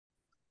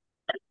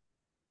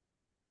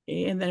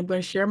Okay, and then I'm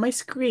going to share my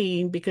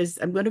screen because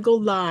I'm going to go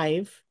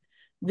live.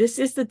 This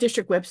is the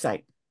district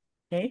website.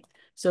 Okay,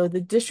 so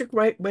the district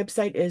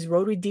website is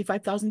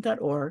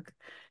rotaryd5000.org.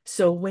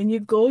 So when you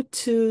go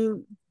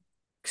to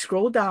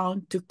scroll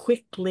down to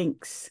quick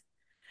links.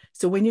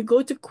 So when you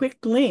go to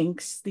quick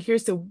links,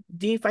 here's the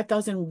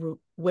D5000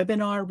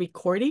 webinar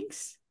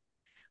recordings.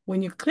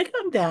 When you click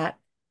on that,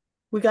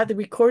 we got the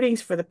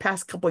recordings for the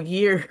past couple of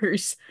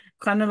years,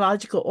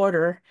 chronological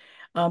order.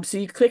 So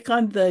you click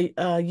on the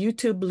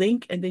YouTube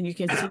link, and then you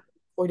can see the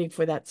recording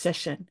for that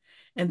session.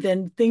 And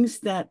then things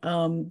that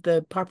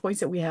the PowerPoints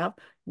that we have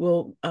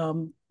will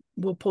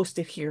post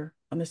it here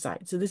on the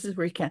side. So this is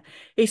where you can.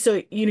 Hey,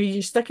 so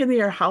you're stuck in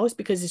your house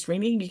because it's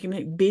raining. You can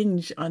like,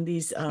 binge on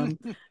these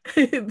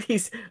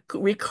these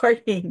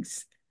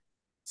recordings.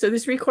 So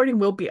this recording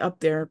will be up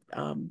there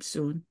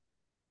soon.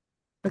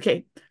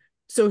 Okay,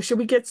 so should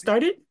we get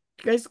started?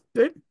 You guys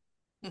good?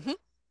 Hmm.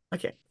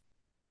 Okay.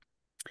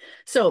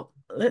 So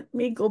let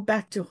me go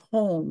back to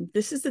home.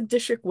 This is the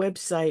district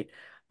website,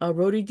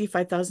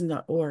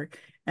 rotaryd5000.org.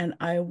 And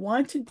I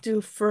want to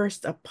do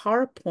first a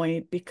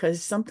PowerPoint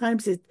because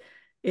sometimes it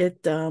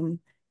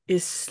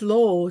is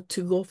slow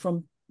to go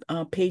from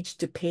page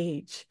to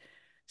page.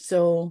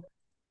 So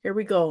here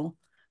we go.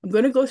 I'm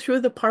going to go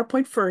through the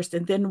PowerPoint first,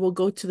 and then we'll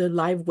go to the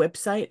live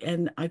website,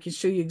 and I can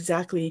show you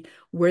exactly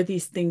where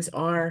these things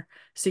are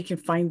so you can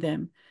find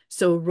them.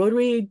 So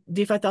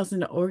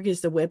rotaryd5000.org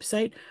is the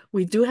website.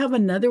 We do have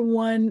another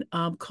one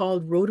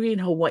called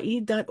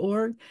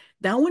rotaryinhawaii.org.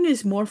 That one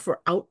is more for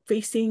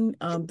out-facing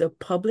the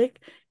public,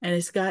 and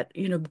it's got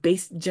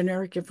base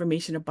generic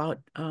information about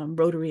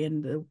Rotary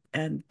and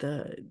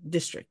the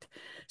district.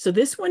 So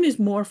this one is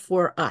more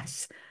for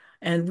us,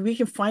 and we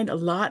can find a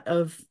lot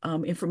of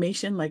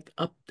information like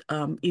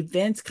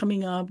events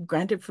coming up,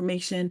 grant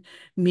information,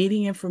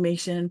 meeting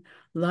information,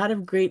 a lot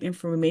of great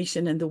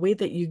information, and the way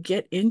that you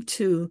get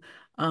into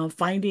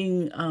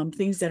finding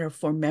things that are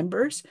for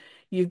members.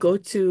 You go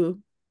to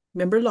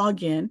member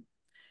login,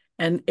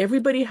 and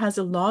everybody has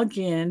a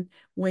login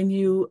when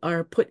you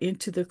are put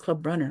into the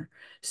club runner.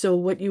 So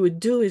what you would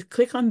do is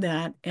click on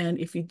that, and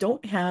if you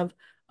don't have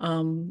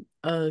um,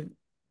 a,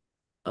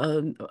 a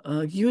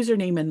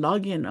username and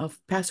login of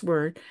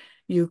password,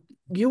 you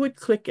would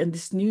click on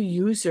this new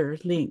user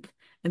link,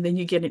 and then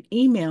you get an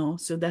email.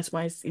 So that's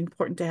why it's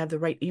important to have the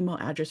right email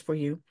address for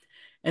you.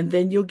 And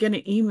then you'll get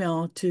an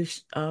email to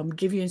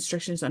give you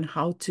instructions on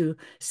how to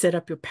set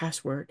up your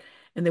password.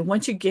 And then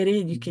once you get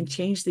in, you can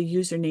change the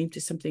username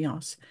to something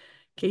else.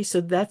 Okay, so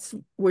that's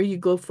where you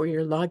go for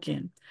your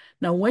login.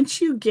 Now,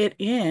 once you get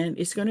in,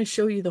 it's going to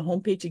show you the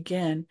homepage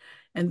again.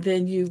 And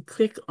then you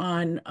click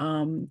on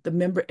the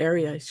member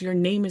area. So your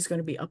name is going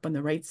to be up on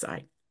the right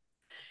side.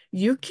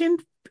 You can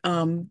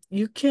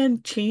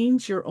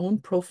change your own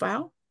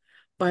profile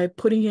by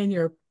putting in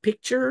your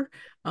picture,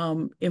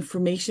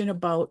 information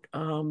about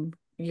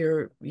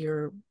your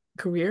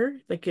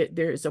career. Like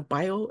there's a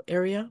bio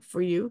area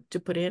for you to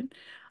put in.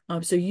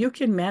 So you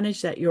can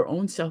manage that your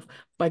own self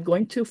by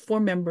going to for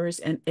members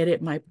and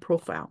edit my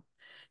profile.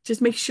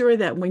 Just make sure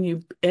that when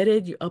you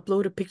edit, you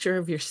upload a picture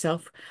of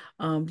yourself,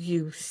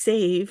 you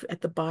save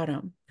at the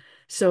bottom.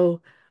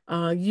 So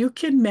you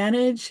can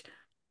manage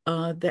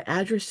the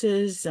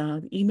addresses,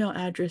 email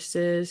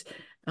addresses.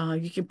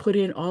 You can put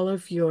in all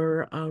of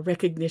your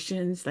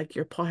recognitions, like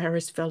your Paul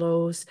Harris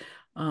Fellows,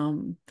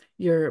 um,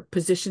 your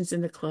positions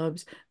in the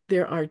clubs.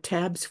 There are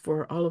tabs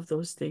for all of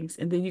those things.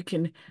 And then you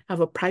can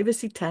have a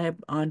privacy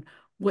tab on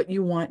what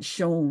you want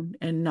shown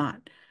and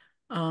not.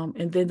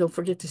 And then don't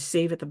forget to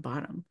save at the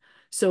bottom.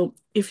 So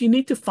if you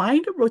need to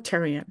find a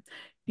Rotarian,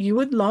 you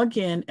would log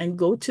in and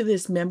go to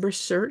this member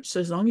search.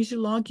 So as long as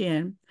you log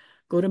in,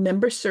 go to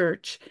member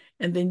search,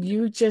 and then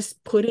you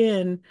just put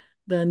in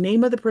the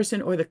name of the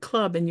person or the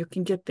club, and you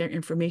can get their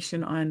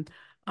information on,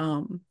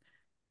 um,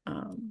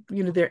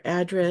 their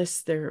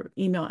address, their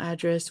email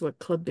address, what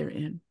club they're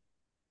in.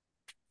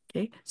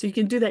 Okay, so you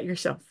can do that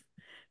yourself.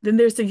 Then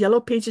there's the yellow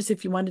pages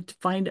if you wanted to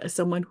find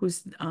someone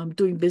who's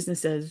doing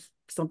business as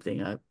something,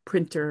 a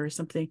printer or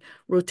something,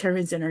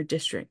 Rotarians in our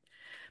district.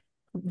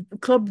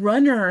 Club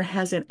Runner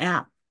has an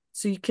app,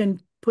 so you can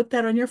put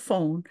that on your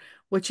phone.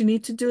 What you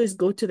need to do is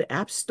go to the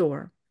App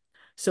Store.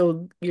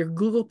 So your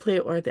Google Play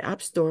or the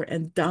App Store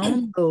and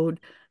download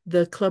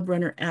the Club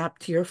Runner app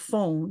to your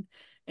phone.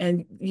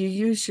 And you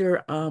use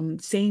your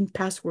same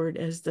password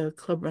as the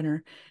Club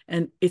Runner.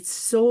 And it's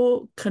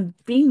so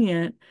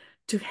convenient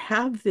to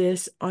have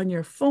this on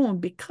your phone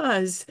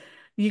because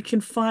you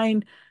can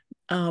find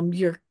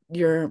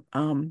your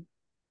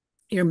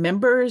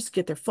members,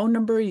 get their phone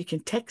number, you can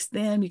text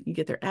them, you can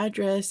get their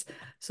address.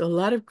 So a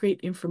lot of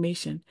great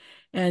information.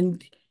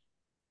 And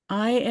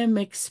I am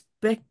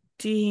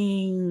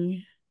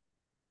expecting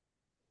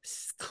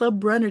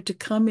Club Runner to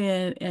come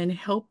in and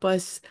help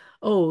us.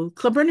 Oh,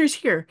 Club Runner's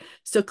here.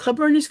 So Club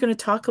Runner is going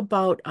to talk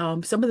about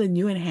some of the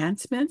new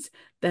enhancements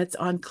that's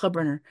on Club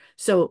Runner.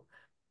 So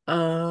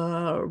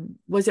uh,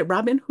 was it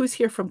Robin? Who's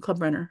here from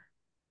Club Runner?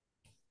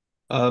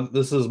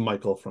 This is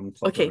Michael from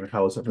Club Okay. Runner.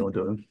 How is everyone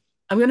doing?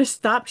 I'm going to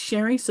stop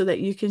sharing so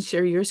that you can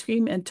share your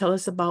screen and tell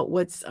us about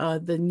what's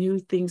the new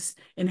things,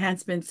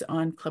 enhancements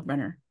on Club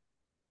Runner.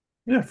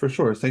 Yeah, for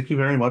sure. Thank you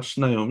very much,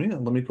 Naomi.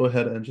 And let me go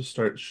ahead and just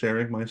start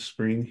sharing my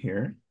screen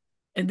here.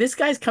 And this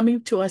guy's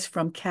coming to us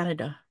from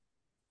Canada.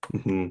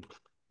 Mhm.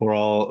 We're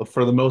all,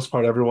 for the most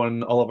part,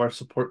 everyone, all of our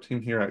support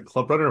team here at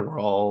Club Runner,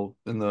 we're all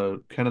in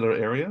the Canada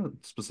area,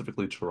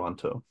 specifically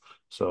Toronto.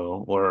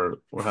 So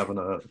we're having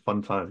a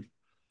fun time.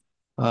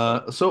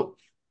 So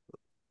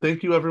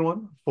thank you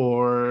everyone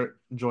for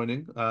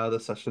joining the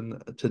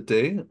session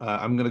today.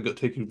 I'm going to go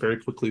take you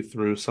very quickly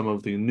through some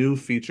of the new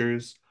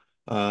features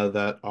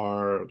that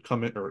are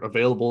coming or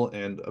available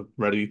and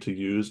ready to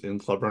use in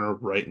Club Runner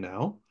right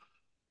now.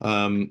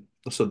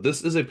 So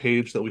this is a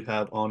page that we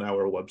have on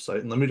our website,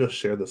 and let me just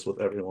share this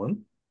with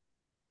everyone.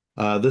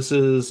 This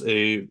is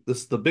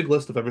the big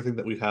list of everything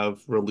that we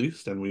have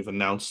released and we've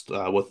announced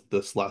with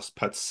this last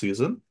pets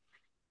season.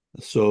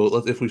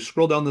 So if we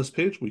scroll down this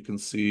page, we can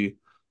see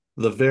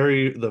the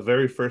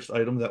very first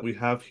item that we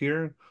have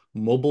here,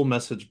 mobile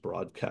message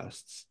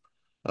broadcasts.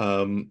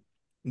 Um,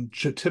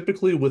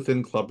 Typically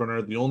within Club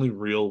Runner, the only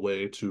real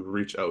way to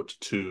reach out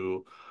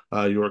to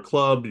your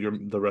club,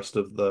 the rest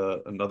of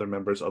the and other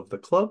members of the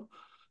club,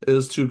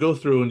 is to go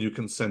through and you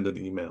can send an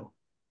email.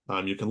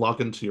 You can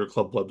log into your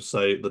club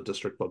website, the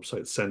district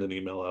website, send an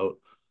email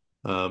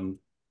out. Um,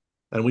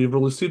 and we've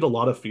received a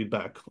lot of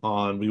feedback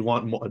on we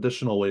want more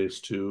additional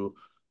ways to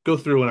go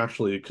through and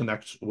actually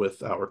connect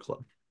with our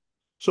club.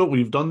 So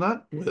we've done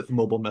that with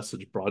mobile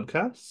message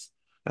broadcasts,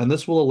 and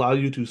this will allow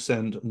you to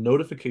send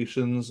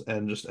notifications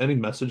and just any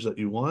message that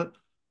you want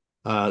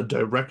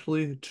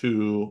directly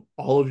to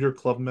all of your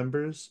club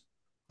members,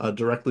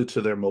 directly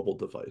to their mobile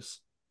device.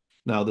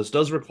 Now, this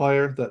does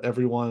require that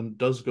everyone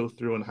does go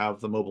through and have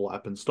the mobile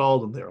app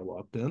installed and they are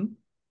logged in,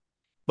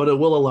 but it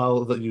will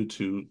allow that you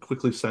to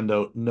quickly send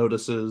out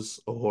notices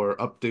or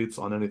updates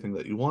on anything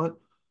that you want.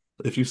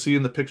 If you see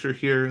in the picture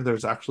here,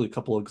 there's actually a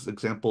couple of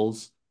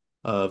examples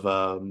of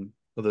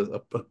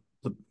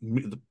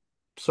the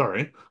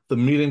sorry, the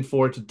meeting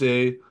for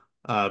today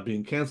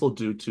being canceled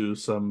due to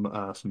some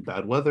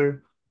bad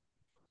weather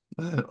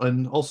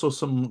and also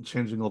some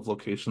changing of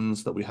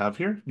locations that we have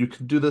here. You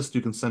can do this,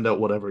 you can send out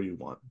whatever you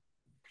want.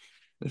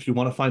 If you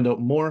want to find out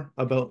more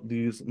about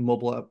these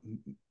mobile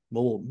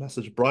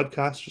message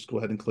broadcasts, just go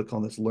ahead and click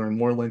on this Learn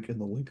More link in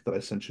the link that I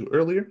sent you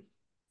earlier.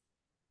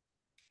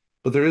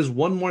 But there is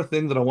one more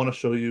thing that I want to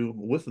show you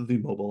with the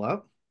mobile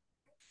app.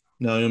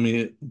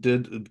 Naomi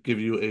did give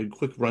you a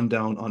quick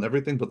rundown on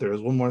everything, but there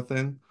is one more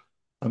thing.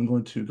 I'm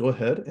going to go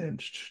ahead and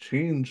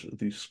change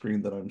the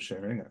screen that I'm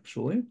sharing,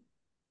 actually.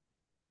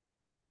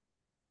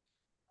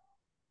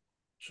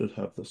 Should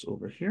have this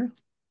over here.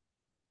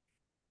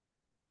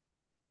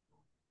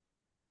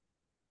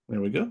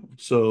 There we go.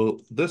 So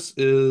this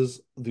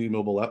is the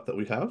mobile app that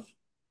we have.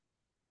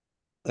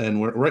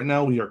 And right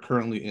now we are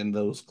currently in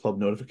those club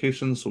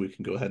notifications, so we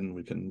can go ahead and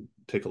we can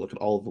take a look at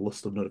all of the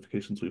list of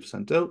notifications we've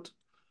sent out.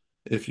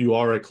 If you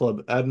are a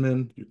club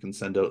admin, you can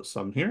send out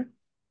some here.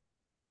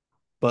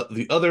 But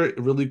the other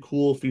really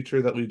cool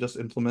feature that we just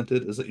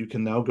implemented is that you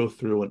can now go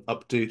through and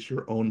update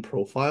your own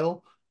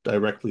profile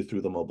directly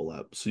through the mobile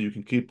app. So you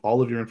can keep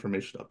all of your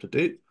information up to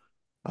date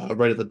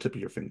right at the tip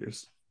of your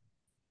fingers.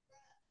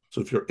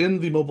 So if you're in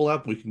the mobile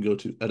app, we can go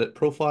to Edit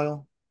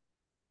Profile,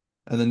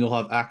 and then you'll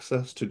have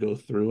access to go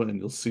through and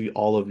you'll see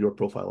all of your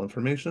profile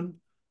information.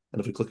 And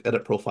if we click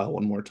Edit Profile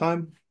one more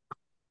time,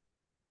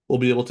 we'll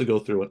be able to go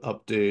through and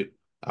update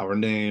our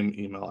name,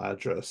 email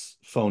address,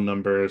 phone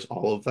numbers,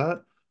 all of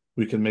that.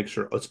 We can make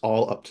sure it's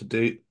all up to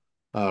date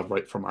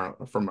right from our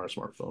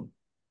smartphone.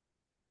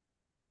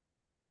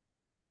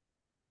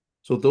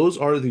 So those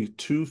are the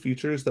two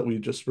features that we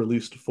just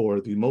released for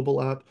the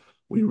mobile app.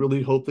 We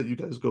really hope that you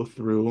guys go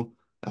through,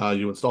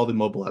 you install the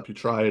mobile app, you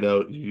try it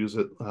out, you use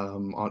it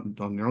on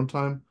your own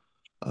time,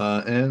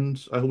 and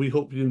we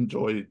hope you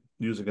enjoy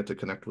using it to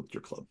connect with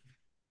your club.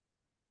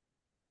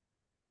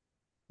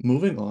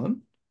 Moving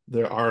on,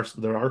 there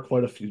are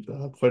quite a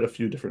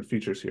few different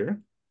features here.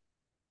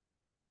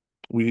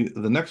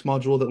 The next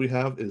module that we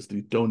have is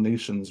the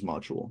donations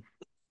module.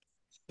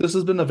 This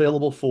has been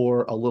available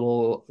for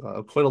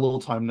quite a little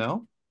time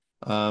now.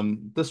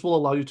 This will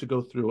allow you to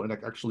go through and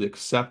actually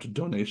accept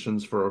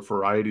donations for a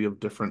variety of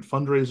different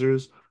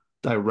fundraisers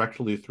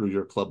directly through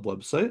your club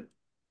website.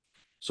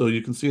 So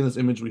you can see in this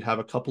image, we have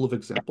a couple of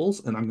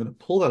examples, and I'm going to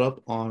pull that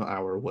up on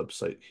our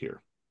website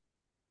here.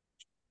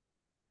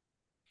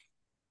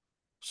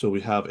 So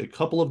we have a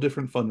couple of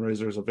different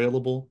fundraisers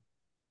available.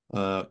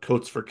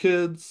 Coats for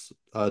Kids,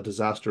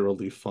 Disaster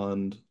Relief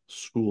Fund,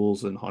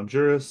 Schools in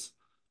Honduras,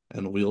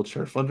 and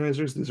wheelchair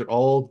fundraisers. These are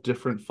all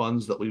different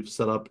funds that we've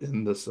set up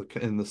in this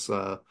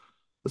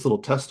little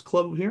test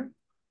club here.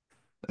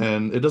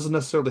 And it doesn't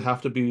necessarily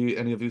have to be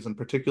any of these in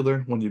particular.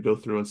 When you go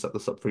through and set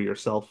this up for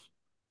yourself,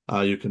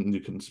 you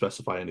can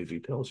specify any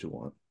details you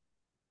want.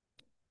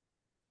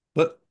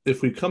 But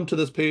if we come to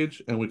this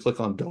page and we click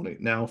on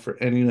Donate Now for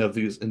any of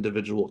these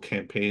individual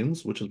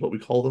campaigns, which is what we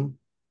call them,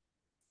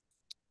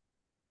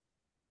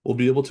 we'll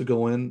be able to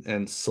go in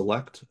and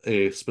select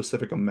a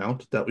specific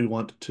amount that we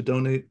want to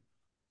donate.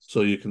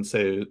 So you can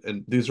say,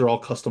 and these are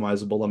all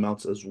customizable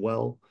amounts as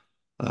well.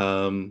 We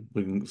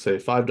can say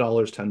 $5,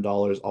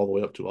 $10, all the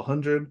way up to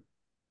 100.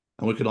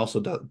 And we can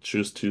also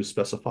choose to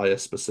specify a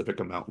specific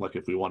amount, like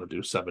if we want to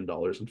do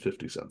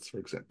 $7.50, for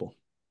example.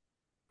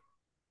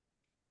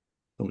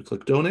 Then we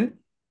click donate.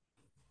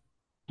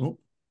 Oh,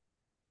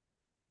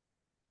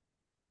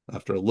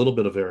 after a little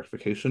bit of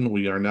verification,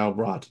 we are now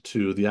brought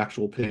to the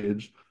actual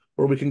page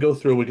where we can go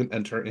through, we can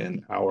enter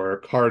in our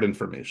card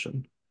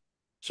information.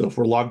 So if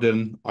we're logged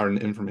in, our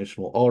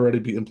information will already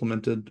be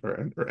implemented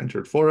or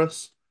entered for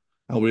us.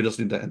 We just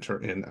need to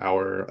enter in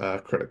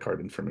our credit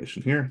card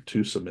information here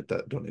to submit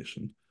that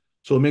donation.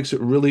 So it makes it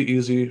really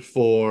easy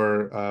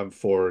for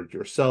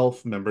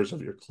yourself, members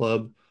of your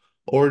club,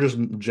 or just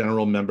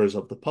general members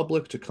of the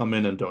public to come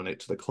in and donate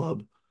to the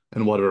club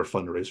and whatever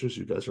fundraisers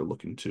you guys are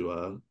looking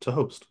to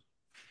host.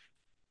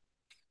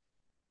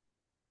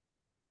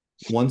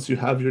 Once you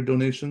have your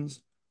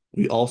donations,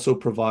 we also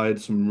provide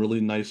some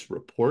really nice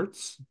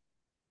reports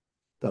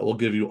that will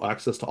give you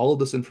access to all of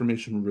this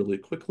information really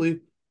quickly.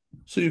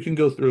 So you can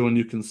go through and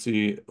you can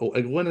see, oh,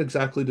 when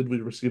exactly did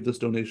we receive this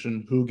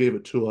donation? Who gave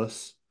it to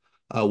us?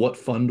 What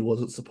fund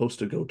was it supposed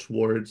to go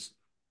towards?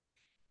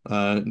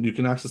 You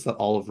can access that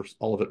all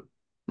of it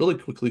really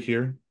quickly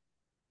here.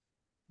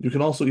 You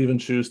can also even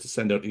choose to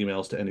send out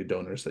emails to any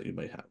donors that you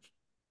may have,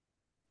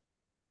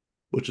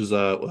 which is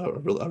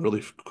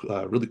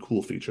really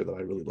cool feature that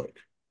I really like.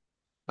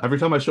 Every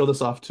time I show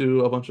this off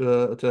to a bunch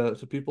of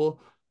to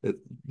people, it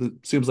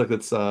seems like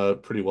it's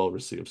pretty well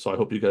received. So I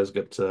hope you guys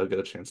get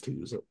a chance to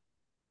use it.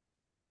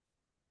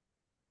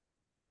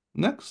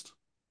 Next,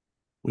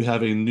 we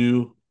have a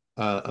new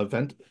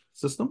event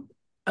system.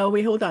 Oh,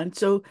 wait, hold on.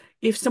 So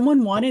if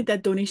someone Oh, wanted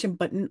that donation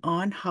button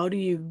on, how do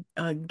you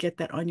get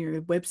that on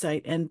your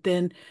website? And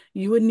then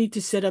you would need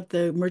to set up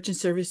the merchant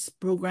service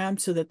program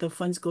so that the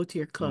funds go to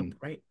your club, mm.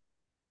 right?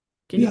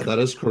 Can you Yeah, come that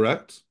back? is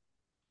correct.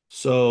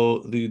 So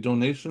the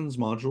donations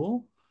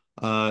module,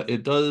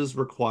 it does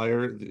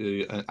require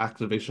the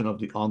activation of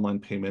the online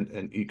payment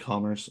and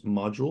e-commerce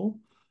module,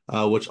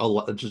 which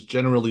just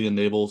generally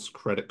enables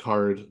credit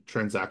card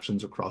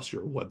transactions across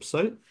your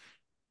website.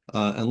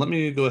 And let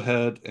me go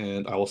ahead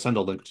and I will send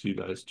a link to you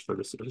guys for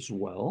this as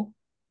well.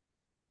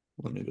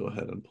 Let me go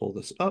ahead and pull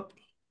this up.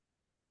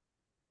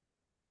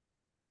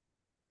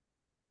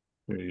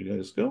 Here you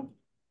guys go.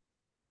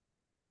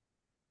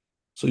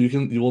 So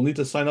you will need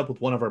to sign up with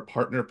one of our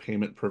partner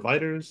payment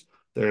providers.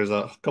 There's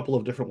a couple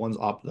of different ones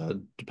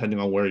depending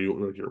on where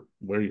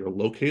you're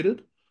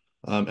located.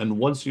 And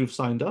once you've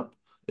signed up,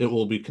 it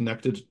will be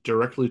connected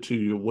directly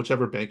to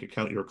whichever bank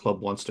account your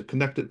club wants to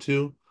connect it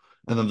to.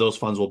 And then those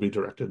funds will be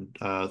directed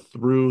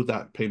through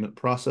that payment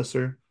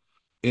processor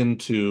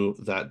into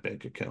that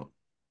bank account.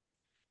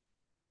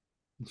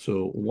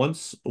 So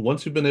once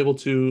you've been able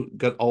to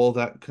get all of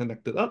that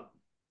connected up,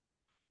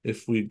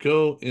 if we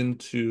go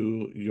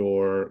into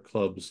your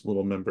club's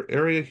little member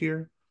area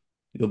here,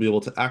 you'll be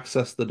able to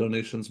access the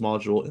donations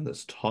module in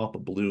this top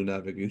blue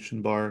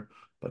navigation bar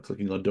by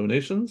clicking on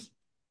donations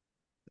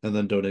and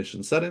then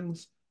donation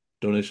settings,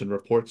 donation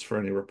reports for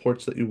any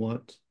reports that you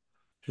want.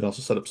 You can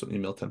also set up some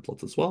email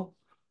templates as well.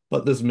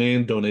 But this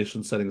main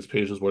donation settings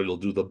page is where you'll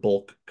do the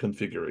bulk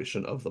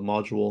configuration of the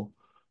module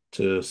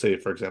to say,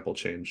 for example,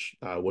 change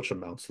which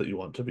amounts that you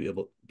want to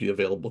be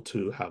available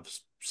to have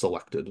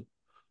selected,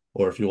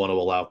 or if you want to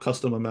allow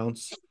custom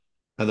amounts,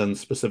 and then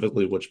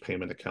specifically which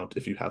payment account,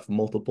 if you have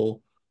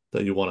multiple,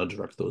 that you want to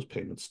direct those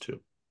payments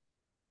to.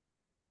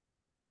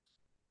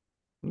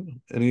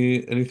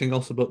 Anything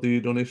else about the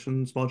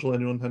donations module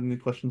anyone had any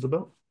questions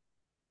about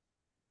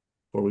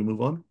before we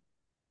move on?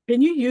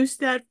 Can you use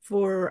that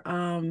for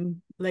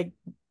like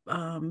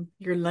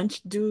your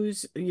lunch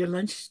dues, your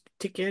lunch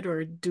ticket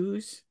or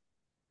dues?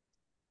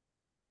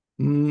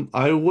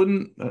 I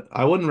wouldn't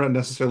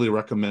necessarily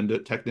recommend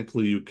it.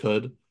 Technically, you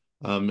could.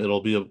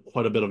 It'll be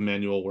quite a bit of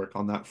manual work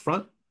on that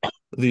front.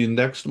 The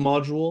next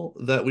module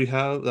that we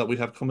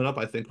have coming up,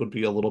 I think would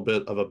be a little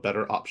bit of a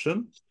better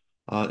option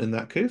in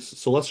that case.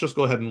 So let's just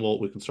go ahead and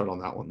we can start on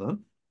that one then.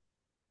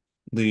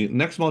 The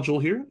next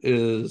module here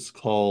is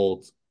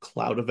called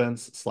Cloud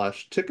Events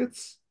slash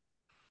Tickets.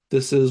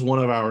 This is one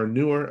of our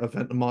newer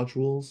event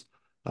modules.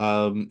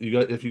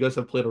 If you guys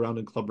have played around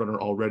in Club Runner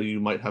already, you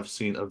might have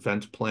seen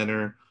Event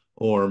Planner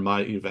or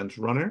My Event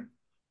Runner.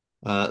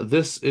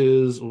 This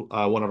is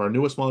one of our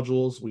newest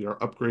modules. We are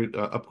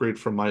upgrade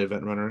from My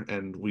Event Runner,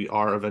 and we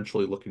are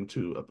eventually looking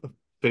to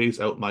phase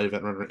out My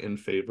Event Runner in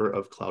favor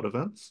of Cloud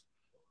Events.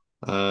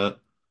 Uh,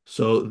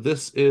 so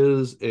this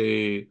is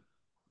a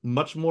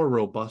much more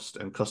robust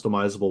and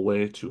customizable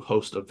way to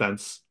host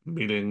events,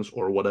 meetings,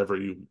 or whatever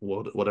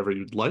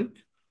you'd like.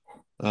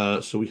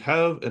 So we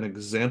have an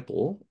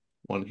example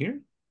one here.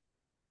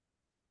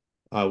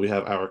 We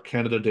have our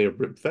Canada Day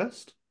Rib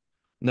Fest.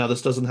 Now,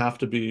 this doesn't have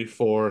to be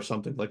for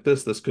something like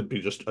this. This could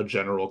be just a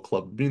general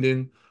club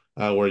meeting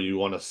where you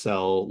want to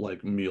sell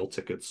like meal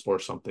tickets or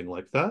something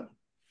like that.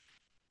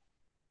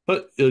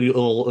 But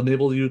it'll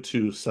enable you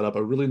to set up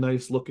a really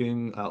nice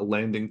looking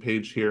landing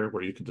page here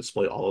where you can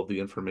display all of the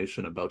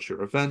information about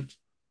your event.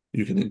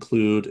 You can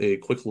include a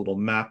quick little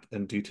map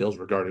and details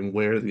regarding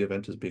where the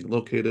event is being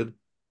located,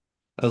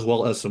 as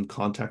well as some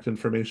contact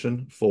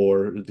information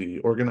for the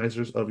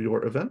organizers of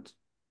your event.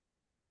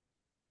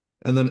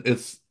 And then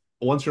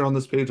once you're on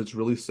this page, it's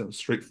really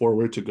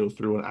straightforward to go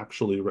through and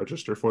actually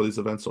register for these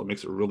events. So it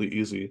makes it really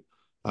easy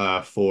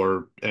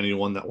for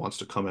anyone that wants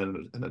to come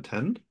in and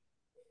attend.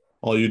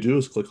 All you do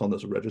is click on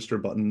this register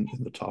button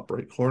in the top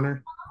right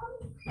corner,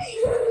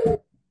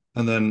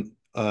 and then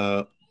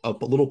a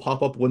little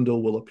pop-up window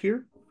will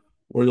appear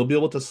where you'll be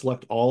able to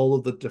select all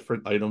of the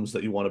different items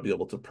that you want to be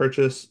able to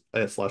purchase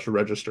slash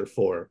register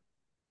for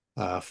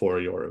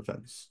your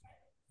events.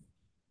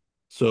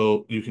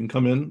 So you can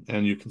come in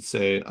and you can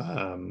say,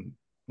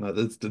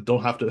 this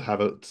don't have to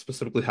have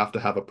specifically have to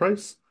have a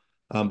price,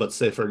 but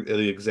say for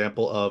the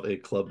example of a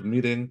club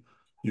meeting,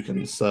 you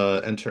can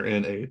enter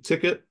in a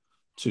ticket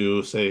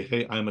to say,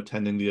 hey, I'm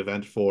attending the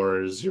event for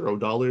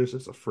 $0.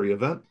 It's a free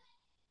event.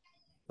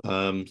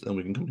 And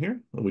we can come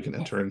here and we can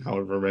enter in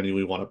however many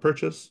we want to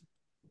purchase.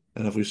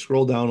 And if we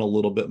scroll down a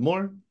little bit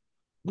more,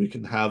 we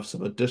can have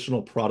some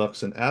additional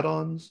products and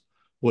add-ons,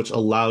 which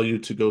allow you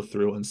to go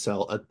through and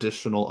sell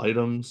additional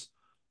items.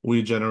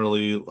 We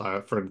generally,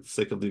 for the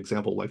sake of the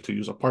example, like to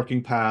use a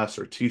parking pass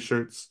or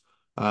t-shirts.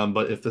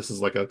 But if this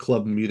is like a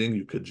club meeting,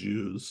 you could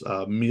use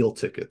meal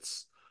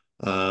tickets,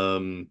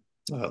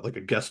 like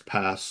a guest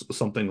pass,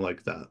 something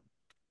like that.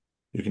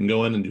 You can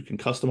go in and you can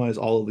customize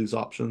all of these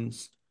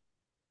options.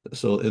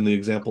 So in the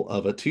example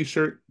of a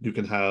t-shirt, you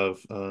can have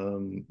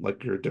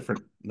like your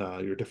different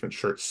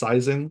shirt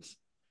sizings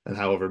and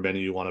however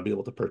many you want to be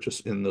able to purchase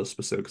in those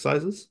specific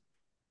sizes.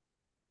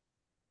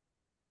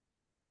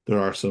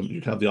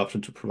 You have the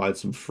option to provide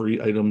some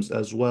free items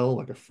as well,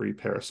 like a free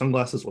pair of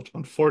sunglasses, which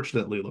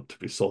unfortunately look to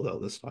be sold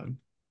out this time.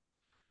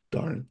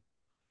 Darn.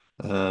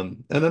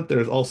 And then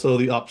there's also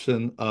the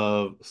option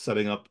of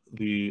setting up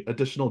the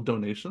additional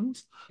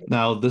donations.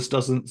 Now, this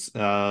doesn't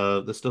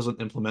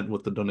implement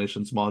with the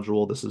donations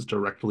module. This is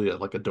directly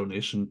like a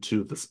donation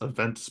to this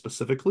event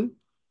specifically.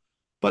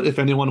 But if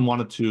anyone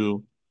wanted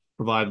to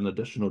provide an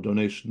additional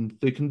donation,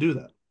 they can do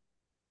that.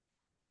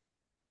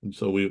 And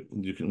so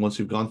once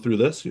you've gone through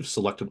this, you've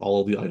selected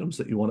all of the items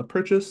that you want to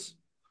purchase.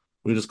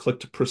 We just click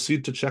to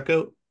proceed to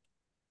checkout,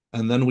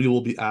 and then we will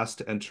be asked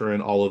to enter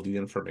in all of the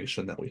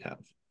information that we have.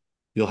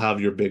 You'll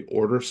have your big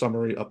order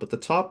summary up at the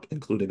top,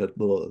 including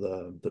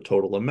the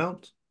total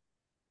amount.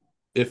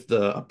 If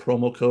a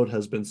promo code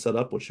has been set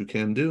up, which you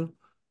can do,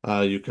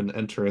 you can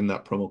enter in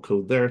that promo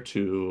code there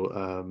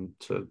to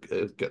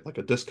get like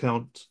a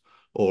discount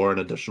or an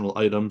additional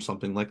item,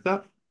 something like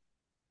that.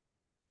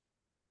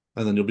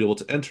 And then you'll be able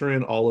to enter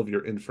in all of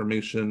your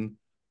information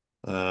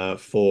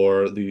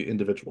for the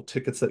individual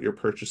tickets that you're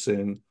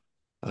purchasing.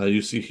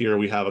 You see here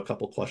we have a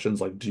couple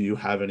questions like, do you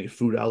have any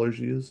food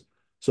allergies?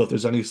 So if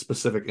there's any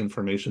specific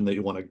information that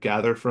you want to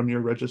gather from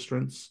your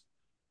registrants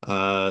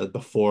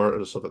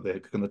before, so that they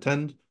can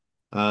attend,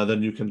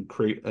 then you can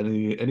create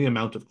any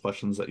amount of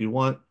questions that you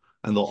want,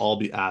 and they'll all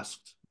be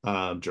asked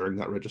during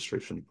that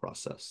registration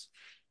process.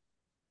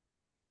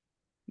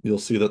 You'll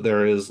see that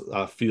there is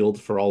a field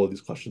for all of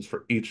these questions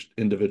for each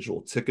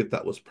individual ticket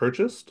that was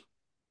purchased.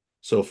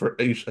 So for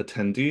each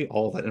attendee,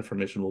 all that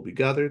information will be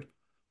gathered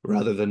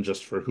rather than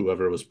just for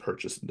whoever was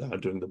purchased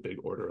doing the big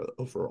order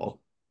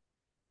overall.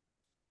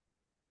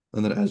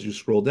 And then as you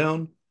scroll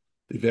down,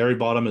 the very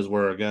bottom is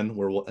where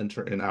we'll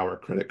enter in our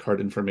credit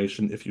card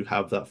information if you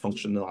have that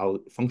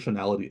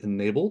functionality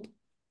enabled.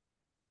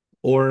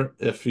 Or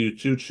if you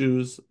do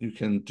choose, you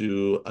can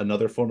do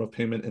another form of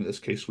payment. In this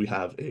case, we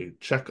have a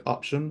check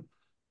option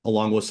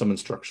along with some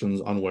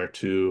instructions on where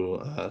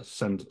to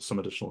send some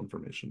additional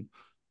information.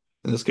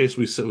 In this case,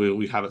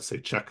 we have it say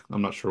check.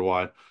 I'm not sure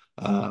why,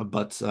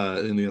 but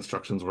in the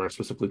instructions, we're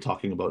specifically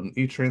talking about an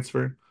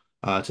e-transfer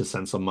to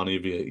send some money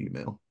via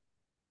email.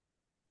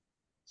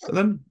 And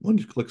then when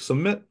you click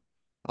submit,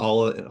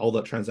 all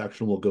that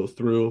transaction will go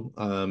through.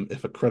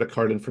 If a credit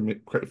card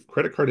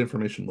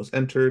information was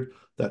entered,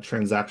 that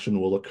transaction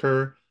will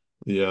occur.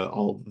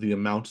 All the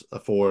amount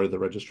for the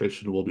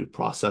registration will be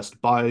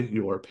processed by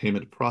your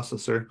payment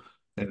processor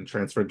and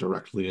transferred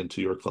directly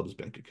into your club's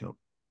bank account.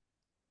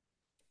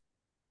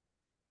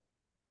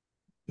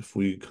 If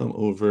we come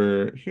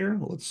over here,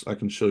 I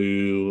can show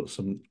you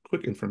some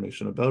quick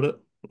information about it.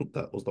 Oh,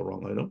 that was the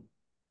wrong item.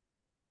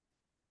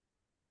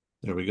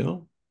 There we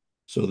go.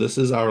 So this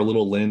is our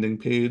little landing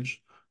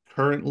page.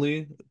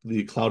 Currently,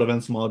 the Cloud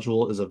Events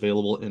module is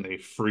available in a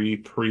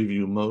free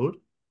preview mode.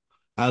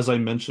 As I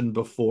mentioned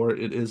before,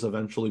 it is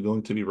eventually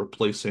going to be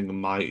replacing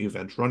My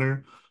Event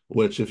Runner,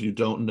 which, if you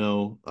don't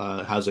know,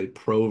 has a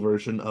pro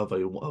version of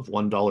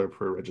 $1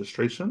 per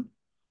registration.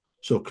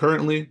 So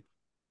currently,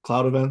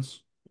 Cloud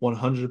Events,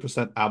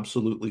 100%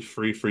 absolutely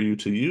free for you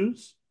to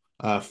use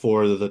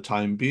for the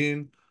time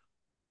being.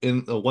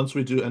 Once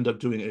we do end up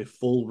doing a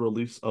full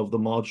release of the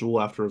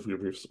module after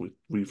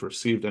we've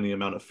received any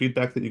amount of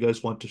feedback that you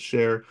guys want to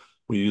share,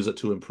 we use it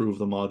to improve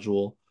the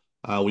module.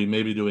 We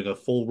may be doing a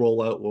full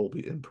rollout. We'll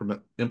be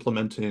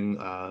implementing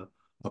a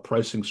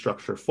pricing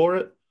structure for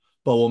it,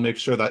 but we'll make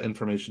sure that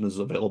information is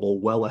available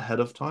well ahead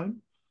of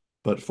time.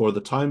 But for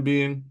the time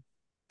being,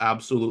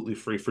 absolutely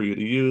free for you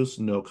to use,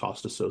 no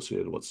cost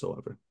associated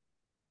whatsoever.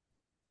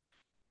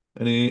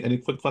 Any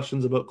quick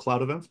questions about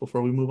cloud events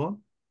before we move on?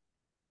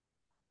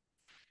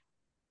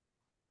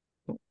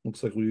 Oh,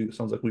 looks like we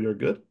sounds like we are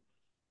good.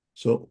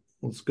 So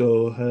let's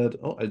go ahead.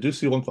 Oh, I do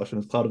see one question.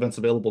 Is cloud events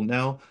available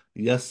now?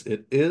 Yes,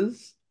 it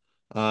is.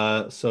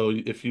 So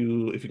if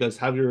you guys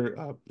have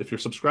your if you're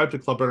subscribed to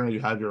Club Runner, you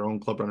have your own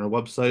Club Runner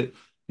website,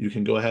 you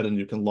can go ahead and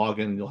you can log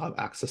in and you'll have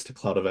access to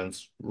cloud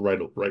events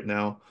right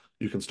now.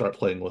 You can start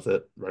playing with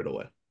it right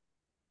away.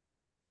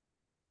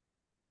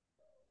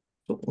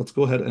 So let's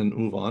go ahead and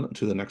move on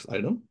to the next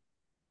item,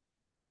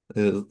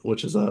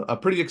 which is a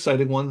pretty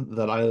exciting one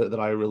that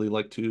I really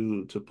like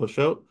to push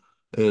out,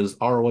 is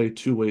ROA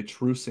two-way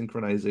true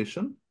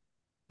synchronization.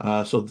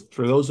 So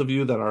for those of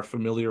you that are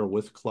familiar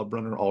with Club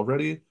Runner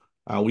already,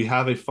 we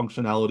have a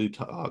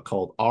functionality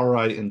called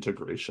RI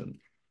integration,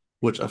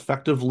 which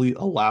effectively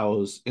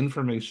allows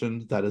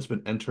information that has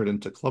been entered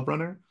into Club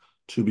Runner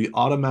to be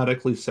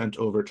automatically sent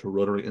over to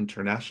Rotary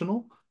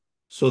International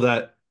so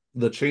that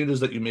the changes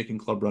that you make in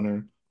Club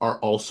Runner are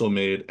also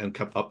made and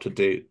kept up to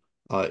date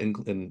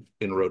in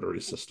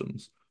Rotary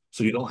systems.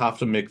 So you don't have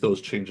to make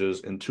those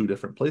changes in two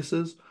different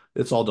places.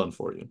 It's all done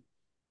for you.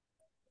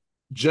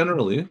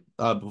 Generally,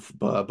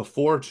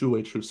 before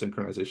two-way true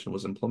synchronization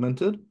was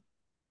implemented,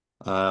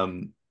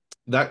 um,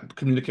 that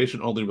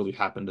communication only really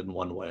happened in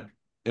one way.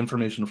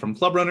 Information from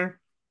Club Runner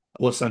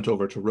was sent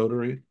over to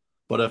Rotary,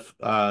 but if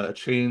a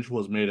change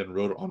was made on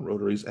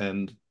Rotary's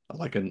end,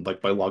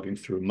 like by logging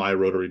through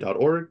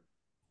myrotary.org,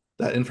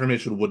 that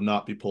information would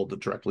not be pulled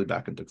directly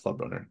back into Club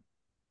Runner.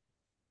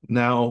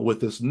 Now, with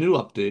this new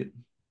update,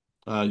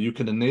 you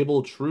can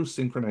enable true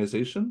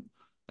synchronization,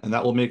 and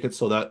that will make it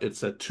so that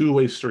it's a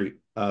two-way street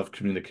of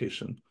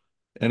communication.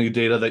 Any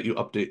data that you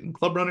update in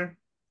Club Runner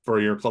for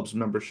your club's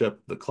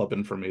membership, the club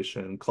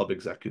information, club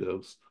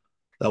executives,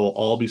 that will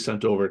all be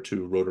sent over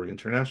to Rotary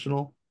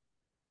International.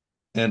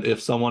 And if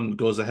someone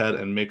goes ahead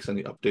and makes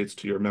any updates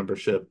to your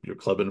membership, your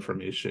club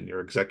information, your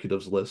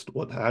executives list,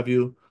 what have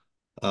you,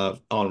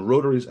 on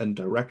Rotary's end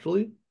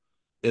directly,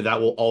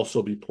 that will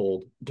also be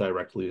pulled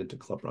directly into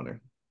Club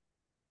Runner.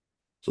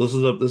 So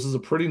this is a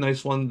pretty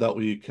nice one that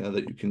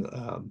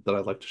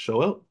I'd like to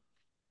show out.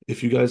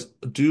 If you guys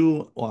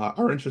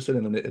are interested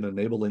in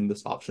enabling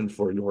this option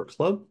for your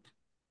club,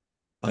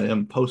 I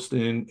am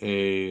posting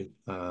a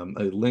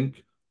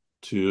link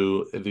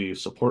to the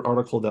support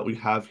article that we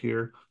have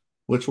here,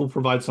 which will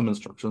provide some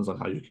instructions on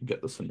how you can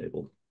get this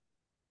enabled.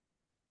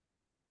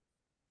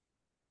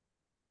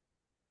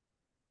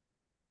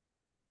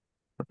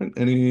 Perfect.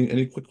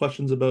 Any quick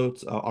questions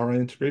about RI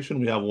integration?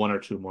 We have one or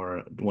two more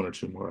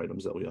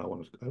items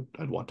that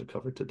I'd want to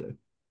cover today.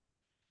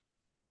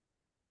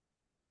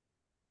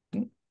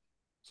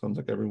 Sounds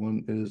like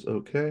everyone is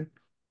okay.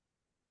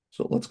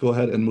 So let's go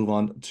ahead and move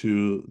on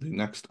to the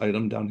next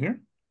item down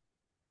here.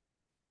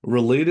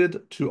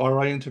 Related to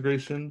RI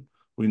integration,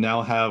 we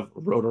now have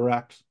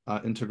Rotaract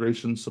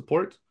integration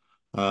support.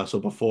 So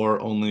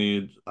before,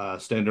 only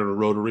standard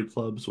Rotary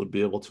clubs would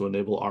be able to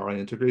enable RI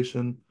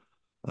integration.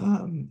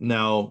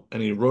 Now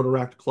any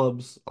Rotaract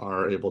clubs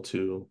are able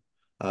to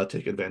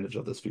take advantage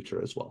of this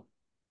feature as well.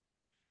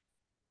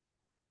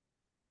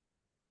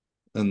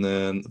 And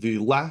then the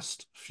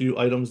last few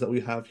items that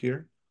we have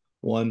here,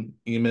 one,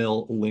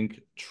 email link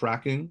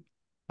tracking.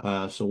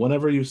 So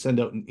whenever you send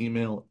out an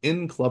email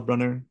in Club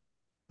Runner,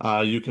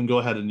 you can go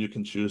ahead and you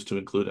can choose to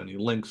include any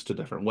links to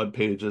different web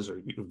pages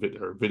or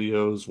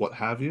videos, what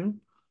have you.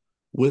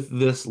 With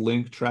this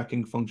link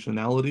tracking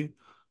functionality,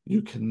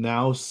 you can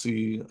now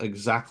see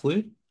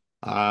exactly,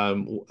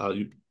 not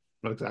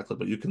exactly,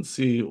 but you can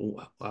see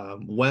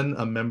when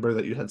a member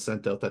that you had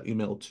sent out that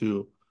email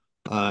to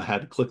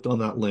had clicked on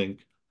that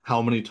link,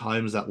 how many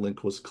times that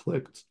link was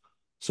clicked.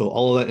 So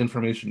all of that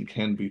information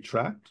can be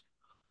tracked.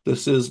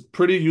 This is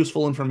pretty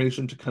useful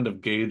information to kind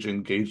of gauge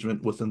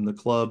engagement within the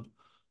club,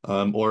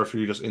 or if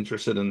you're just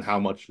interested in how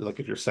much, like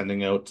if you're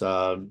sending out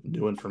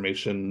new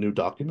information, new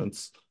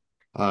documents,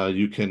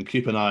 you can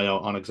keep an eye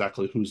out on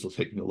exactly who's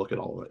taking a look at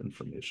all that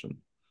information.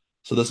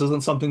 So this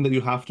isn't something that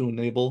you have to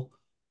enable.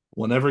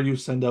 Whenever you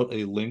send out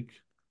a link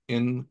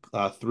in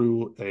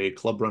through a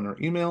Club Runner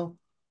email,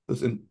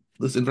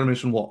 this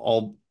information will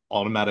all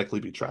automatically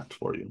be tracked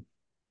for you.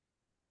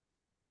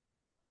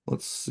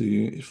 Let's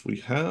see if we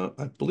have,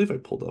 I believe I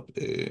pulled up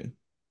a,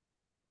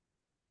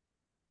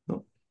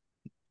 no.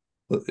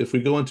 If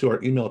we go into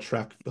our email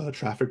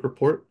traffic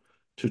report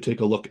to take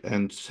a look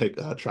and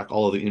track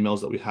all of the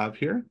emails that we have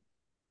here,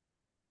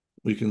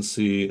 we can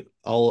see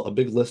a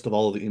big list of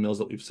all of the emails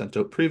that we've sent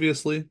out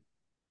previously.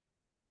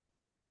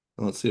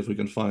 And let's see if we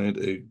can find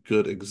a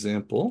good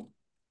example.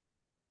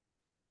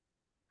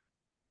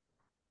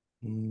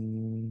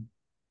 Mm,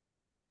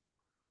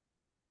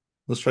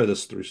 let's try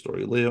this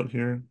three-story layout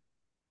here.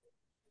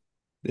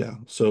 Yeah,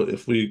 so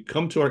if we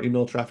come to our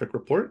email traffic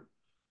report,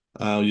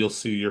 You'll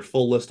see your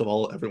full list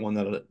of everyone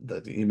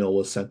that the email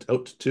was sent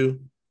out to.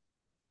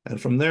 And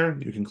from there,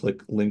 you can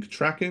click link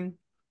tracking,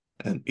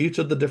 and each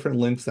of the different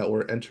links that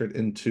were entered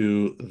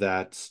into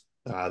that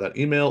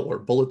email or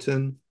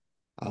bulletin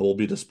will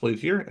be displayed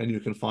here, and you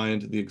can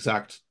find the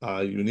exact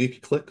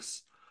unique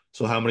clicks.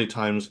 So how many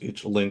times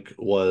each link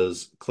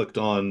was clicked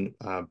on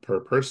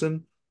per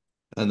person,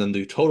 and then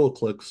the total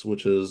clicks,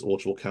 which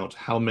will count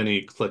how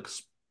many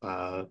clicks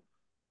uh,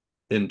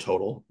 in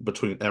total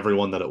between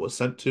everyone that it was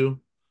sent to.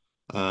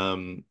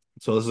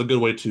 So this is a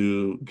good way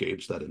to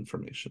gauge that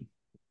information.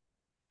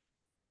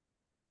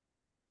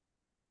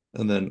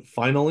 And then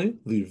finally,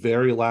 the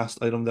very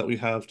last item that we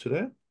have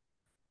today,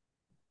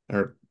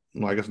 or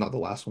well, I guess not the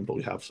last one, but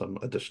we have some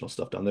additional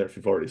stuff down there if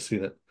you've already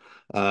seen it.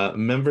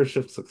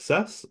 Membership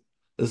success.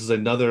 This is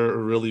another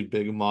really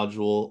big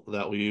module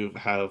that we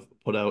have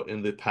put out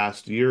in the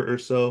past year or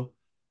so.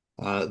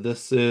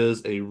 This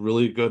is a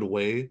really good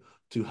way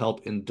to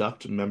help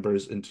induct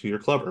members into your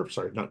club, or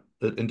sorry, not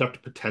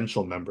induct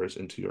potential members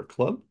into your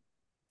club.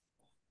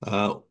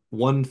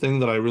 One thing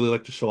that I really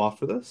like to show off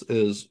for this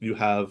is you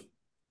have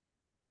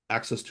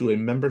access to a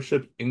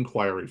membership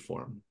inquiry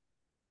form.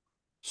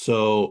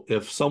 So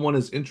if someone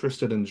is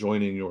interested in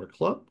joining your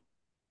club,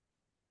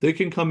 they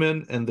can come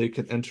in and they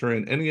can enter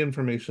in any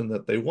information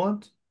that they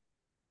want,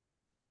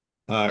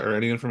 or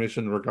any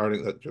information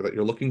regarding that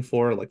you're looking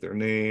for, like their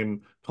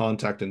name,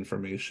 contact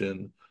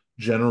information,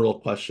 general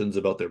questions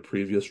about their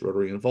previous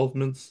Rotary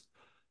involvements.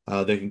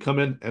 They can come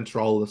in, enter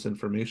all of this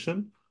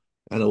information,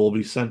 and it will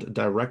be sent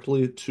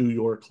directly to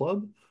your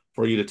club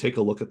for you to take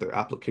a look at their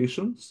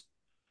applications.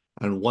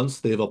 And once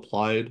they've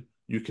applied,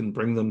 you can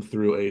bring them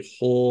through a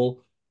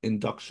whole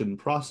induction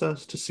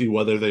process to see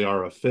whether they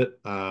are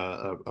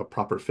a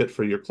proper fit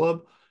for your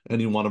club,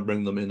 and you want to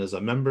bring them in as a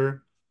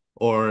member,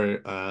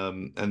 or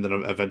and then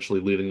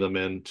eventually leading them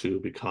in to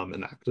become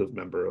an active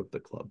member of the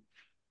club.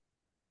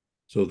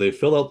 So they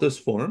fill out this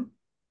form,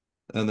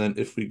 and then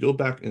if we go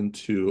back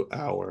into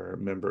our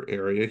member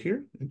area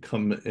here and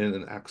come in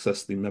and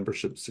access the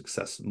membership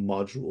success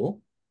module,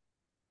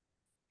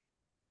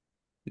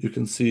 you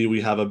can see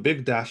we have a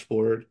big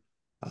dashboard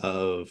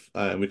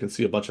and we can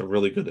see a bunch of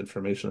really good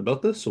information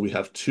about this. So we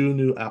have two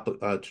new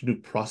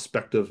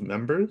prospective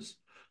members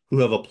who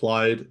have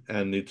applied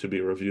and need to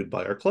be reviewed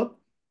by our club.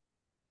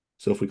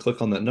 So if we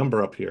click on that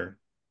number up here,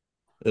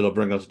 it'll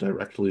bring us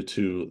directly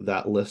to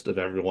that list of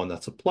everyone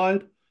that's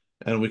applied,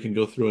 and we can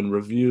go through and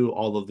review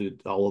all of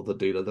the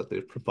data that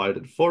they've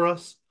provided for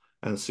us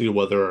and see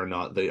whether or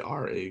not they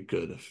are a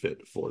good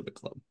fit for the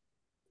club.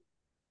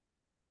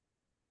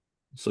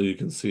 So you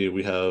can see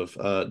we have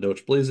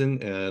Noach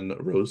Blazing and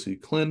Rosie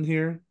Klin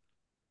here.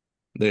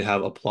 They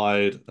have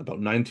applied about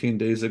 19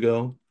 days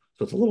ago.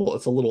 So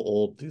it's a little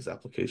old, these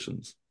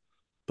applications.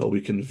 But we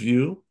can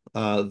view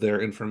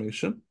their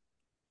information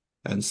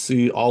and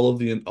see all of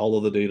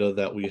the data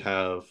that we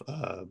have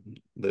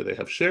that they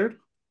have shared.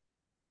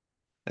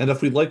 And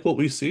if we like what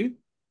we see,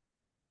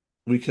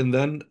 we can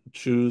then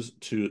choose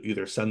to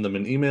either send them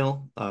an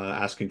email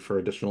asking for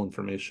additional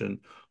information,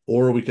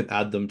 or we can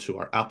add them to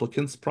our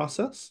applicants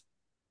process.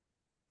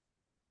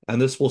 And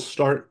this will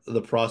start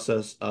the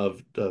process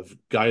of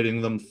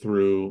guiding them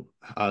through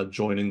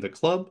joining the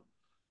club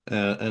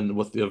and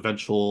with the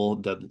eventual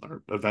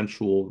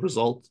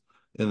result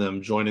in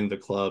them joining the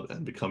club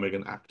and becoming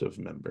an active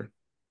member.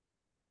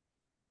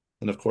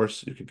 And of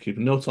course, you can keep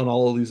notes on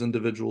all of these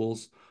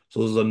individuals.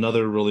 So this is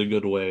another really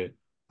good way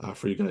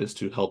for you guys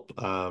to help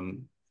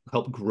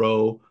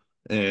grow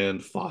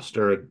and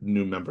foster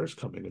new members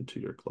coming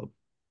into your club.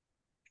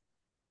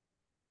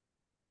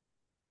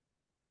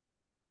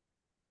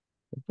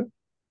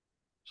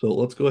 So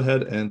let's go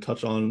ahead and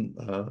touch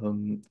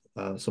on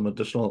some of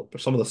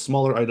the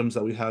smaller items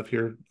that we have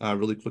here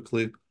really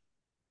quickly.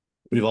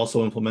 We've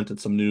also implemented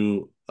some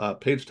new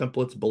page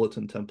templates,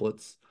 bulletin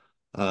templates.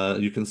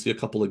 You can see a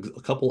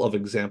couple of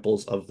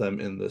examples of them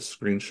in this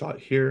screenshot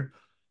here.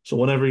 So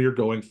whenever you're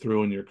going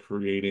through and you're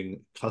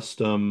creating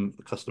custom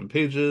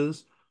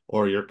pages,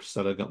 or you're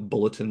setting up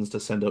bulletins to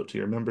send out to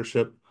your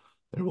membership,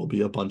 there will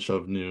be a bunch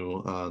of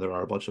new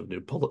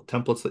bullet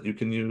templates that you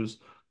can use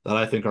that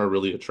I think are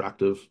really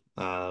attractive.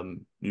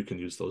 You can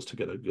use those to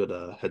get a good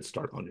head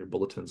start on your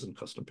bulletins and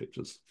custom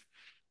pages.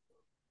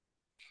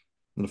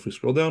 And if we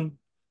scroll down,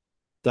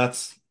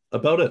 that's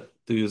about it.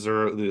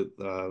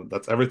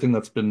 That's everything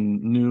that's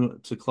been new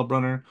to Club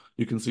Runner.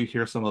 You can see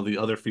here some of the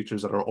other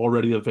features that are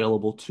already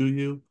available to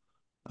you,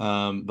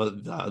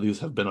 but these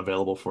have been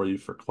available for you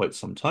for quite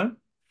some time.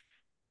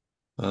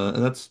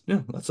 And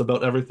that's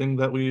about everything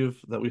that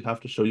we have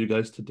to show you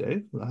guys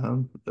today.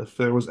 If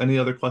there was any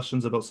other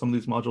questions about some of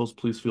these modules,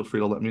 please feel free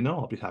to let me know.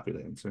 I'll be happy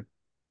to answer.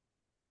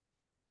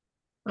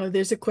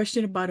 There's a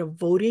question about a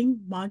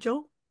voting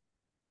module.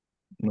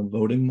 The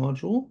voting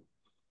module.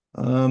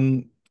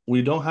 Um,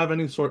 we don't have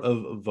any sort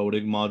of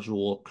voting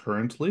module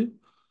currently,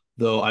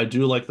 though I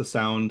do like the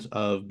sound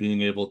of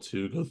being able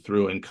to go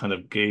through and kind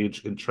of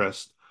gauge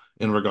interest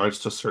in regards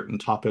to certain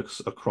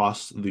topics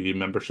across the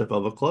membership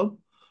of a club.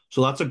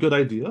 So that's a good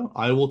idea.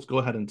 I will go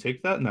ahead and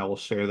take that and I will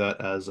share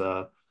that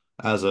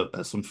as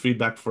some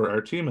feedback for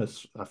our team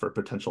as for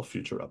potential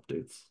future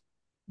updates.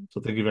 So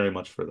thank you very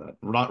much for that.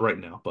 Not right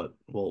now, but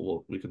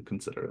we can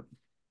consider it.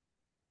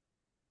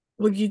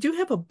 Well, you do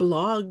have a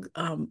blog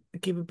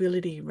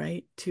capability,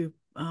 right? To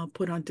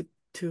put onto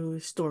to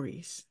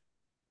stories.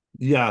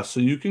 Yeah, so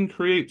you can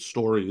create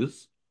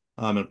stories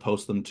and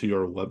post them to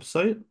your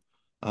website.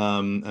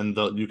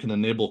 And you can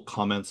enable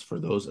comments for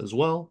those as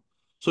well.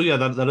 So yeah,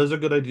 that is a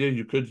good idea.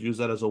 You could use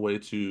that as a way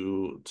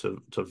to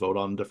vote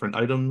on different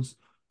items.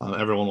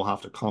 Everyone will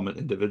have to comment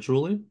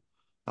individually.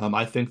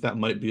 I think that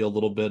might be a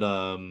little bit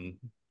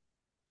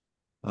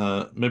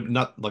maybe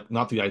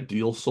not the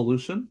ideal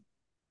solution.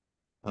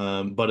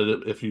 But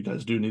if you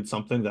guys do need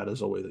something, that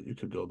is a way that you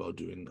could go about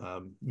doing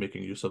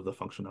making use of the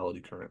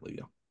functionality currently.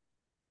 Yeah.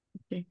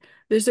 Okay.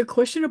 There's a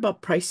question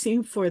about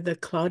pricing for the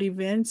cloud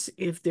events.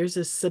 If there's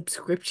a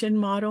subscription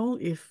model,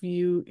 if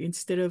you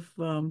instead of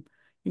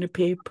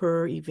pay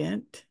per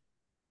event.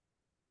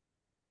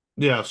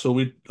 Yeah, so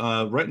we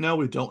right now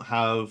we don't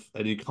have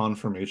any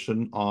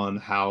confirmation on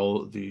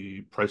how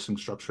the pricing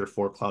structure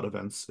for cloud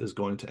events is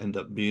going to end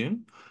up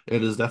being.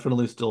 It is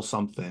definitely still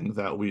something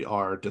that we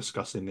are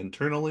discussing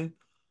internally.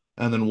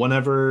 And then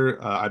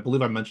whenever I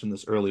believe I mentioned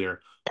this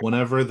earlier,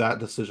 whenever that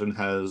decision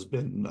has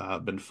been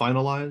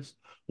finalized,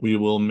 we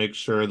will make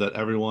sure that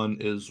everyone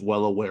is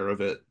well aware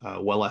of it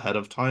well ahead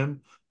of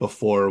time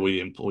before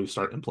we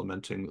start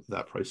implementing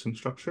that pricing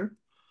structure.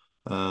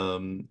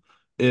 Um,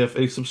 if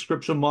a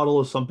subscription model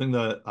is something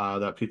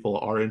that people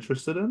are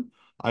interested in,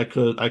 I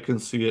can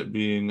see it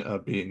being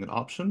an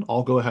option.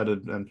 I'll go ahead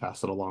and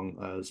pass it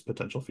along as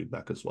potential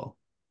feedback as well.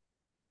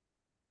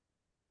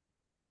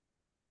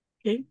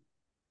 Okay.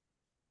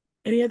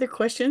 Any other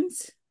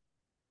questions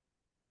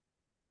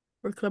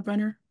for Club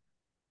Runner?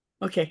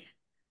 Okay.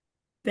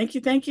 Thank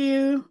you. Thank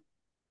you.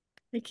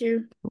 Thank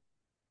you.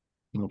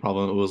 No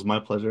problem. It was my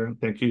pleasure.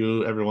 Thank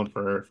you everyone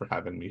for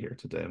having me here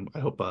today. I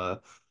hope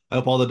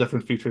all the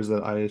different features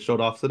that I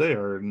showed off today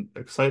are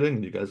exciting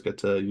and you guys get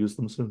to use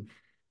them soon.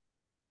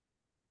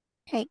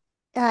 Hey,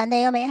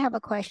 Naomi, I have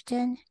a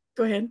question.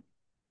 Go ahead.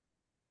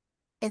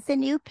 Is the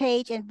new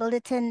page and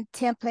bulletin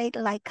template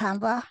like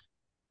Canva?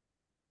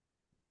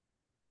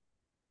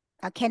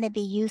 Or can it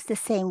be used the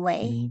same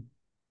way?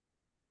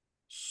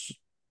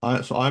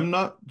 Mm. So I'm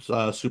not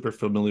super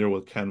familiar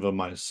with Canva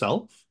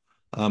myself.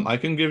 I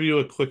can give you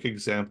a quick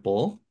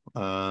example.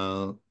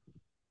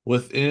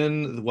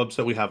 Within the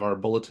website, we have our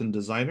bulletin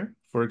designer,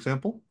 for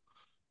example.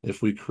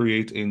 If we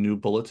create a new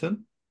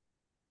bulletin,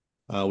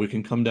 we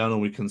can come down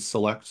and we can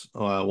select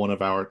one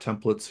of our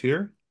templates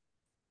here.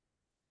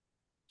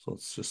 So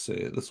let's just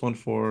say this one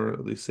for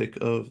the sake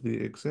of the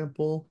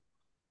example.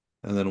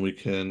 And then we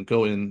can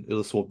go in,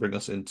 this will bring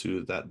us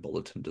into that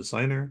bulletin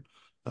designer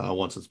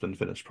once it's been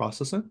finished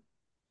processing.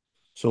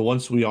 So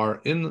once we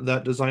are in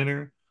that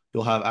designer,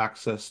 you'll have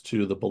access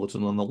to the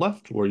bulletin on the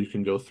left where you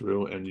can go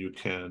through and you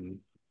can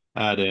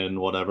add in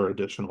whatever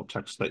additional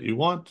text that you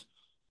want.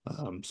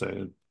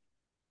 Say,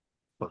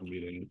 board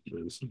meeting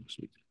is next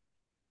week.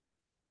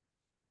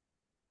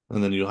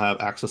 And then you'll have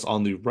access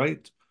on the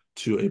right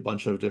to a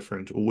bunch of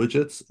different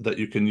widgets that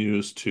you can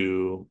use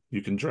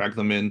you can drag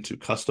them in to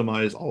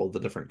customize all of the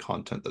different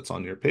content that's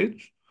on your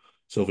page.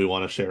 So if we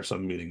want to share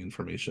some meeting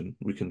information,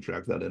 we can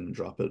drag that in and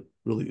drop it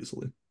really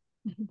easily.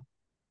 Mhm.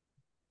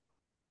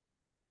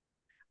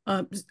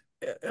 Um, s-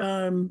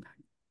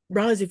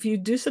 Roz, if you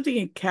do something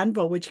in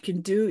Canva, what you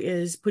can do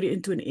is put it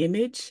into an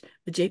image,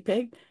 a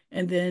JPEG,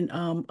 and then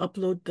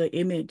upload the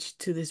image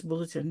to this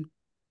bulletin.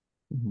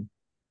 Mhm.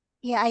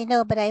 Yeah, I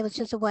know, but I was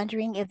just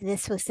wondering if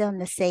this was on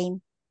the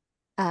same,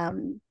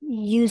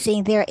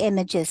 using their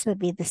images would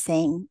be the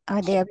same,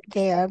 or their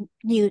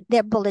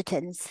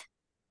bulletins.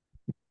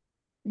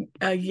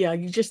 Yeah,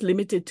 you just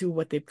limit it to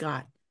what they've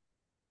got.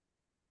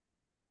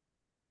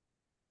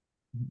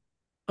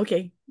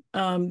 Okay.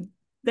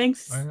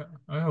 Thanks. I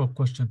have a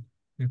question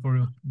before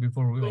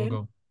we Go all ahead.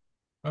 go.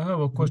 I have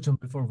a Mhm. question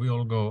before we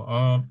all go.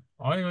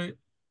 I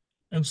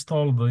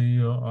installed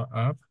the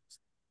app,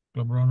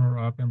 Club Runner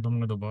app into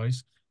my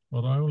device,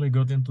 but I only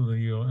got into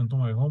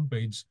my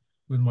homepage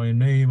with my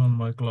name and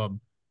my club.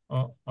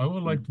 I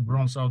would like to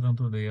branch out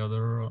into the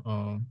other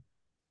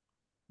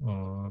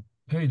uh,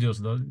 pages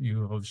that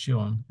you have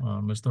shown,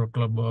 Mr.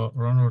 Club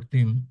Runner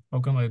team. How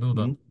can I do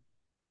that? Mhm.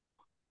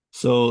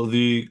 So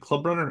the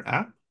Club Runner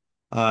app,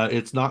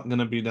 it's not going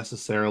to be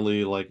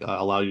necessarily like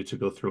allow you to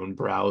go through and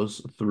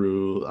browse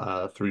through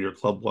your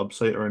club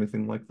website or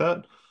anything like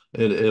that.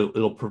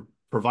 It'll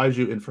provide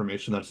you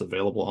information that's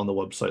available on the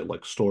website,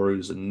 like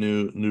stories and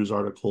news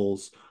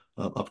articles,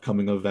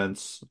 upcoming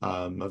events,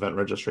 event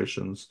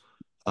registrations,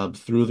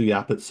 through the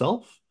app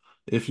itself.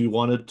 If you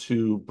wanted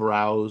to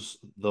browse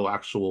the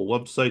actual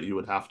website, you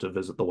would have to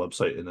visit the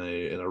website in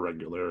a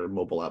regular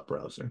mobile app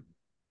browser.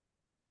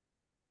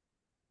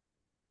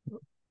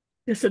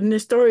 So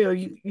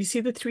Nestorio, you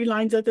see the three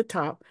lines at the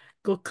top.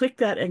 Go click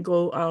that and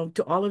go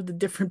to all of the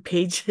different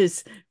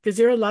pages because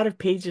there are a lot of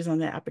pages on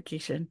the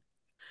application.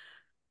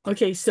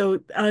 Okay, so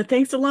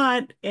thanks a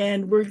lot,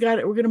 and we're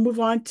gonna move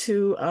on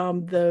to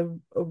the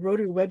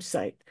Rotary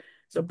website.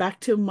 So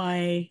back to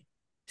my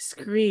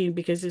screen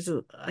because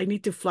I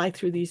need to fly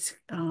through these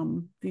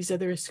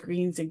other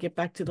screens and get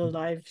back to the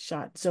live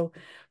shot. So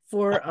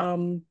for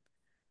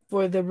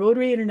the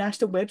Rotary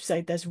International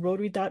website, that's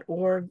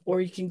rotary.org,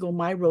 or you can go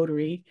My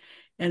Rotary.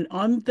 And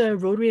on the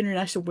Rotary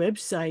International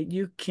website,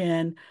 you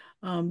can,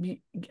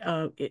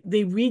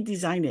 they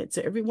redesign it.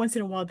 So every once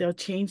in a while, they'll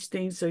change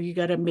things. So you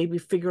got to maybe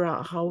figure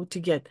out how to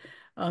get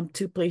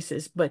to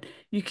places. But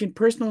you can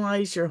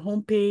personalize your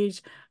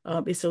homepage.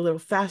 It's a little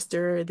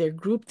faster. They're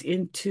grouped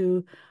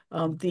into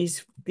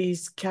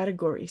these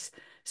categories.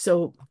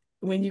 So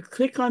when you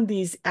click on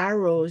these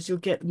arrows, you'll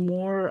get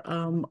more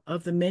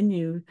of the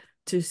menu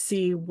to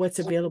see what's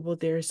available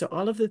there. So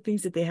all of the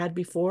things that they had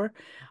before,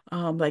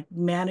 like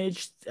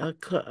managed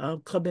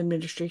club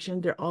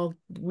administration, they're all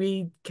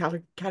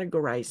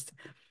recategorized.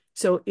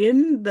 So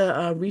in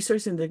the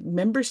resource in the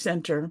member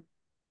center,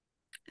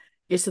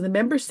 so the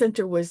member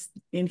center was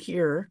in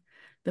here.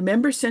 The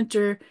member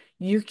center,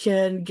 you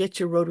can get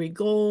your Rotary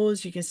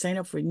goals. You can sign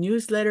up for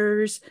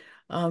newsletters.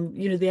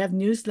 They have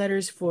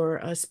newsletters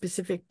for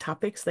specific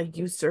topics like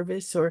youth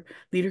service or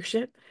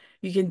leadership.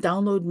 You can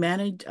download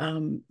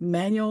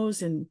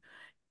manuals and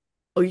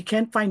you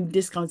can't find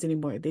discounts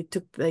anymore.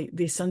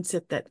 They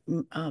sunset that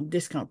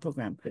discount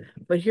program.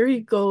 But here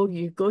you go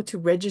to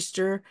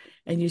register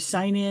and you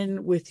sign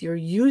in with your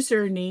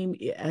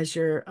username as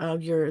your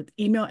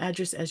email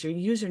address as your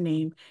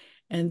username,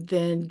 and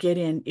then get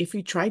in. If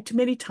you try too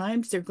many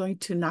times, they're going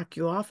to knock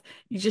you off.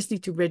 You just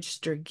need to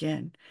register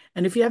again.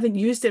 And if you haven't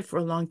used it for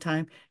a long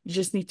time, you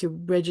just need to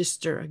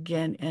register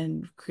again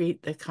and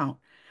create the account.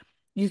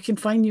 You can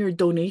find your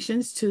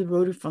donations to the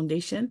Rotary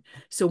Foundation.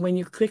 So when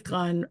you click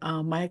on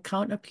my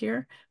account up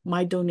here,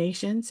 my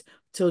donations,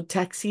 so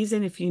tax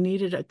season, if you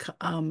needed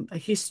a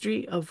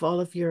history of all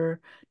of your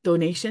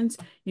donations,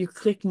 you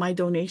click my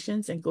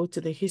donations and go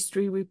to the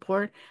history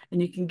report, and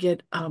you can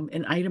get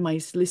an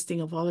itemized listing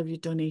of all of your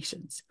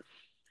donations.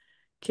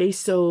 Okay,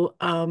 so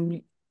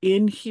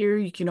in here,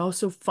 you can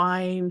also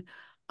find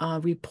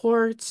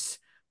reports,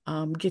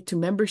 get to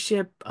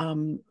membership.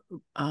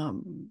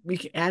 We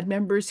can add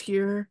members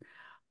here.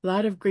 A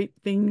lot of great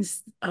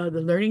things. The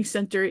Learning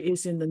Center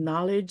is in the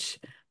Knowledge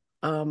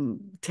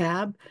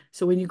tab.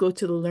 So when you go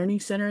to the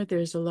Learning Center,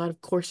 there's a lot of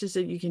courses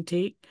that you can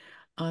take.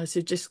 So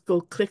just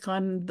go click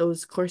on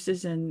those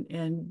courses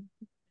and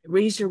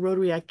raise your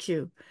Rotary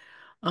IQ.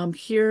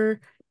 Here,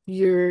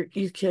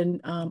 you can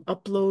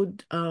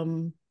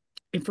upload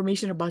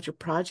information about your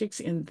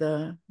projects in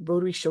the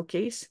Rotary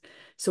Showcase.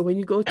 So when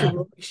you go to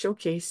Rotary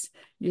Showcase,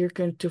 you're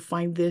going to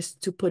find this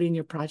to put in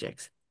your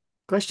projects.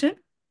 Question?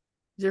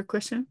 Is there a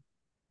question?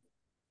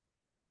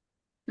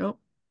 No.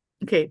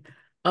 Okay.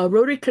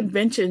 Rotary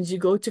conventions, you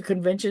go to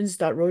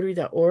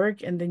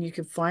conventions.rotary.org, and then you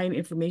can find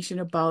information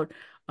about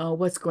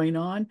what's going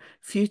on.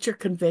 Future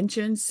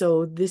conventions.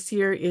 So this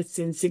year it's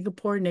in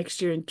Singapore,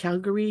 next year in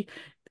Calgary.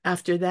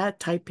 After that,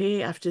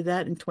 Taipei. After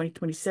that, in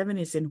 2027,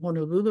 it's in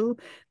Honolulu.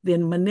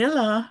 Then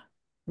Manila,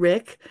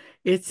 Rick,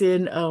 it's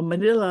in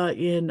Manila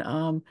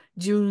in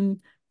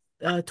June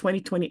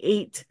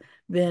 2028.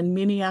 Then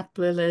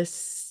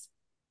Minneapolis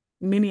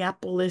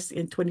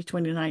in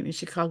 2029, and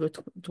Chicago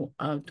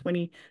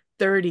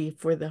 2030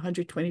 for the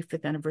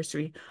 125th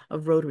anniversary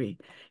of Rotary.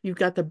 You've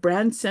got the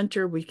brand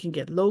center. We can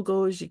get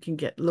logos. You can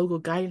get logo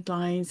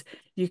guidelines.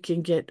 You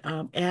can get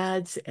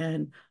ads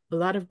and a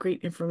lot of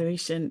great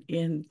information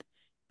in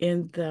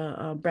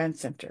the brand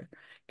center.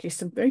 Okay,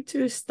 so I'm going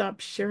to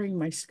stop sharing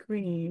my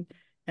screen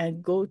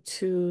and go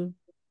to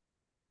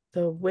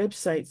the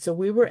website. So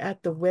we were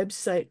at the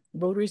website,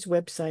 Rotary's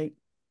website.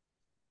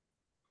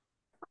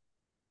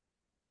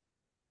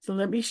 So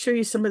let me show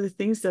you some of the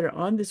things that are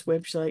on this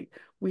website.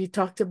 We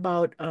talked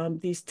about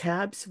these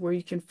tabs where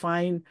you can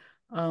find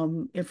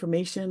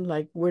information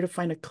like where to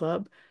find a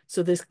club.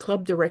 So this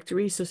club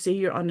directory. So say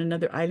you're on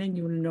another island,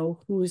 you want to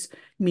know who's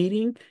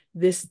meeting.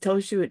 This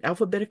tells you an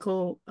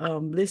alphabetical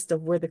list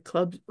of who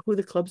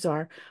the clubs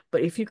are.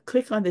 But if you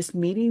click on this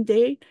meeting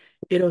date,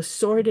 it'll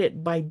sort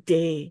it by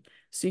day.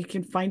 So you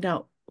can find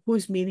out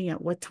who's meeting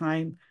at what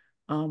time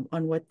on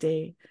what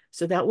day.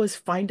 So that was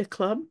Find a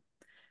Club.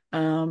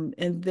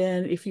 And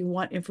then if you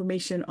want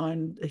information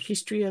on the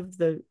history of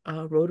the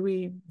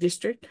Rotary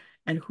District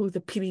and who the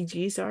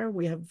PDGs are,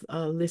 we have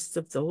lists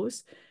of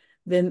those.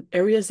 Then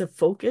areas of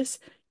focus,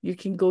 you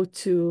can go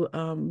to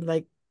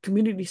like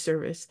community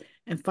service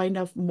and find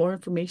out more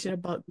information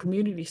about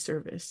community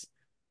service,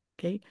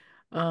 okay?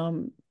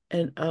 And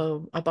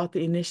about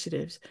the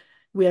initiatives.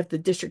 We have the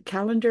district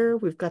calendar.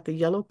 We've got the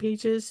yellow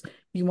pages.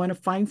 You want to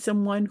find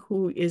someone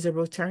who is a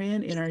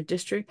Rotarian in our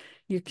district,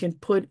 you can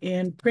put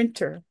in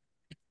printer,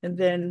 and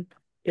then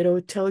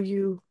it'll tell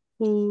you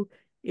who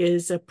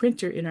is a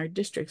printer in our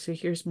district. So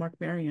here's Mark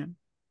Merriam.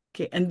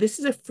 Okay, and this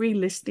is a free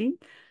listing.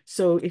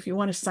 So if you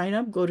want to sign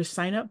up, go to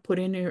sign up, put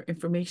in your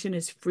information.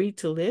 It's free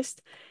to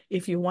list.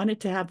 If you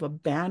wanted to have a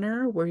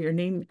banner where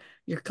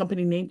your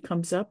company name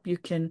comes up, you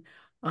can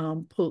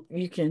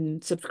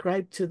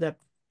subscribe to the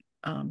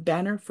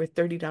banner for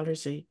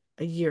 $30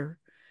 a year.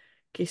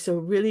 Okay, so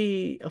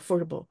really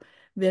affordable.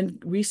 Then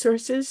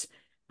resources.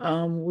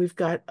 We've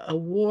got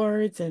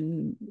awards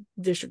and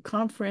district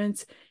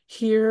conference.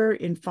 Here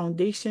in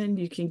foundation,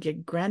 you can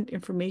get grant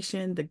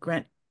information. The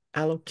grant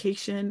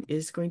allocation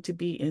is going to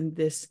be in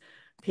this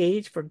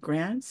page for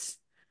grants.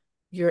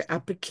 Your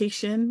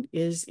application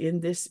is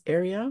in this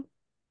area.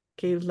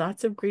 Okay,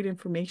 lots of great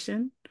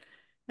information.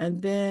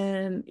 And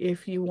then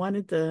if you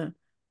wanted the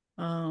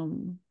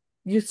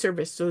youth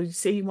service, so you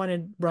say you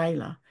wanted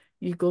RILA,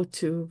 you go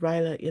to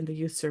RILA in the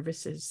youth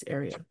services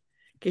area.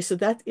 Okay, so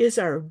that is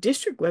our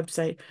district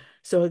website.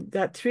 So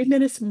got 3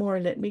 minutes more.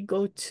 Let me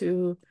go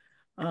to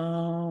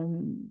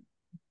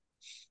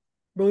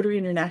Rotary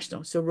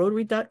International. So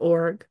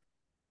rotary.org.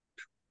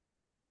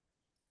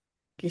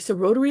 Okay, so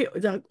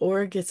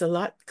rotary.org is a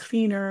lot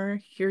cleaner.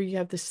 Here you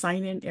have the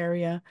sign-in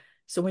area.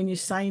 So when you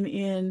sign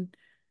in,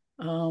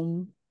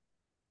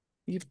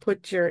 you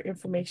put your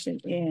information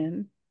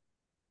in.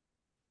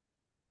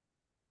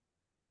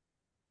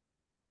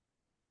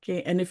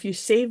 Okay, and if you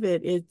save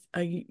it,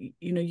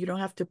 you don't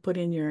have to put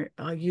in your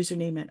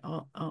username at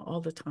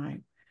all the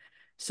time.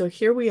 So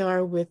here we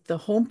are with the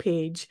home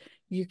page.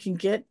 You can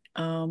get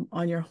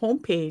on your home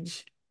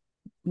page,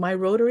 My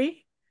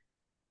Rotary,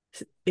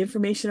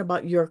 information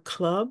about your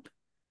club,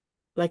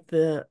 like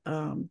the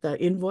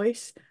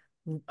invoice,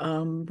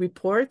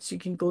 reports. You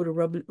can go to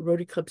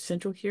Rotary Club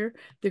Central here.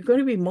 There are going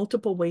to be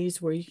multiple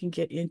ways where you can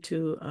get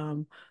into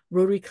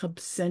Rotary Club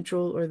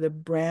Central or the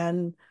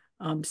brand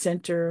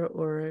center,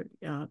 or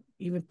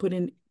even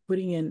putting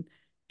in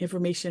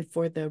information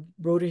for the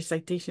Rotary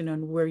citation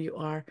on where you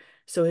are.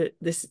 So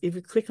if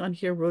you click on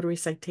here, Rotary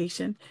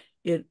citation,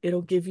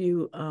 it'll give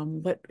you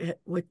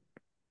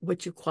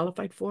what you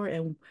qualified for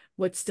and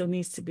what still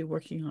needs to be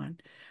working on.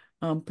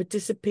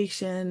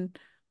 Participation.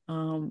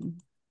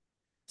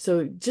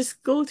 So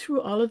just go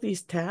through all of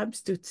these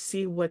tabs to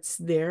see what's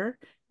there,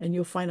 and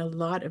you'll find a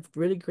lot of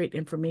really great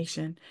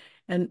information.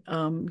 And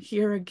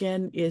here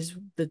again is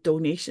the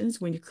donations.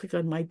 When you click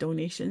on My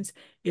Donations,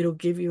 it'll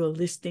give you a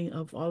listing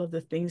of all of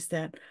the things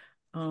that,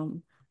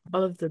 all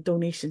of the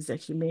donations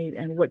that you made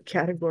and what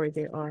category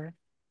they are.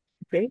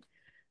 Okay,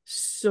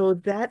 so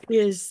that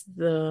is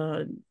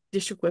the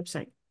district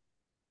website.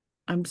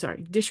 I'm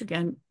sorry, district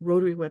and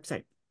Rotary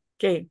website.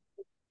 Okay,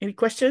 any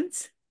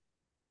questions?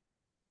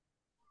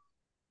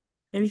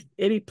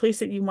 Any place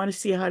that you want to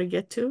see how to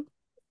get to?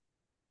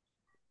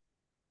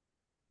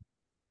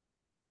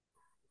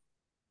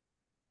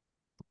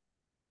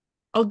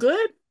 Oh,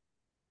 good.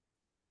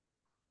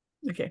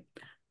 Okay.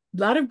 A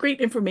lot of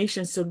great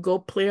information. So go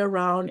play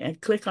around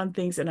and click on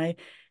things. And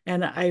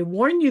I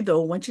warn you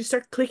though, once you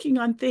start clicking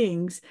on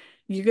things,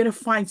 you're gonna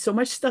find so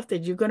much stuff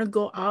that you're gonna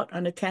go out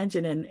on a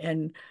tangent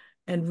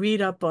and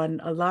read up on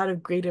a lot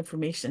of great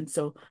information.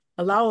 So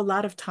allow a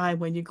lot of time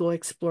when you go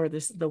explore the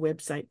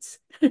websites.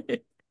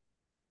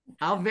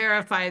 I'll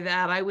verify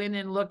that. I went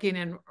in looking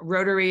in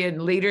Rotary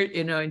and leader,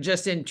 and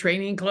just in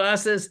training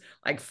classes,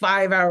 like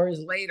 5 hours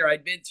later,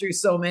 I'd been through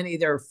so many.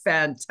 They're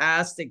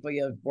fantastically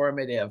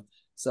informative.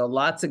 So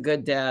lots of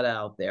good data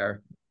out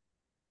there.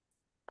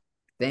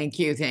 Thank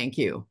you. Thank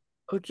you.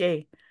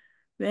 Okay.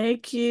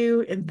 Thank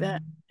you.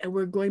 And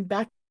we're going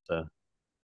back.